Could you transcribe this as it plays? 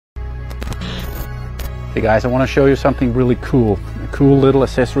Hey guys, I want to show you something really cool. A cool little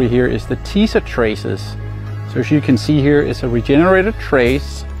accessory here is the teaser traces. So as you can see here, it's a regenerated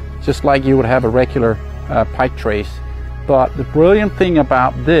trace, just like you would have a regular pike trace. But the brilliant thing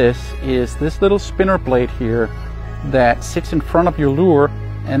about this is this little spinner blade here that sits in front of your lure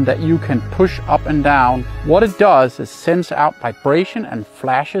and that you can push up and down. What it does is sends out vibration and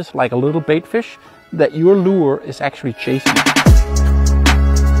flashes like a little bait fish that your lure is actually chasing.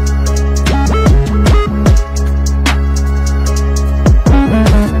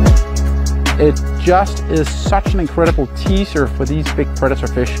 It just is such an incredible teaser for these big predator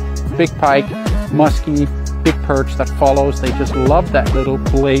fish. Big pike, muskie, big perch that follows. They just love that little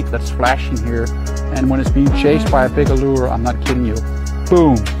blade that's flashing here. And when it's being chased by a bigger lure, I'm not kidding you.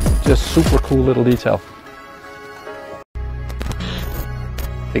 Boom, just super cool little detail.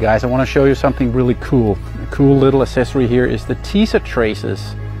 Hey guys, I want to show you something really cool. A cool little accessory here is the teaser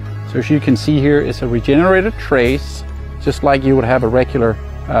traces. So as you can see here, it's a regenerated trace, just like you would have a regular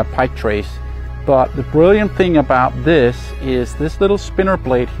pike trace. But the brilliant thing about this is this little spinner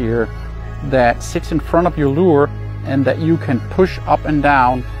blade here that sits in front of your lure and that you can push up and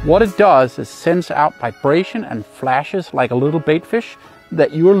down. What it does is sends out vibration and flashes like a little bait fish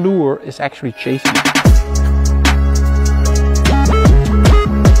that your lure is actually chasing.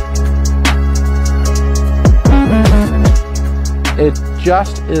 It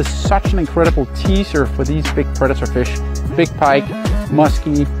just is such an incredible teaser for these big predator fish. Big pike,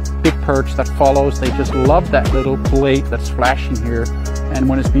 muskie, big perch that follows. They just love that little blade that's flashing here. And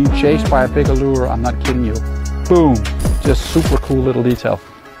when it's being chased by a bigger lure, I'm not kidding you. Boom, just super cool little detail.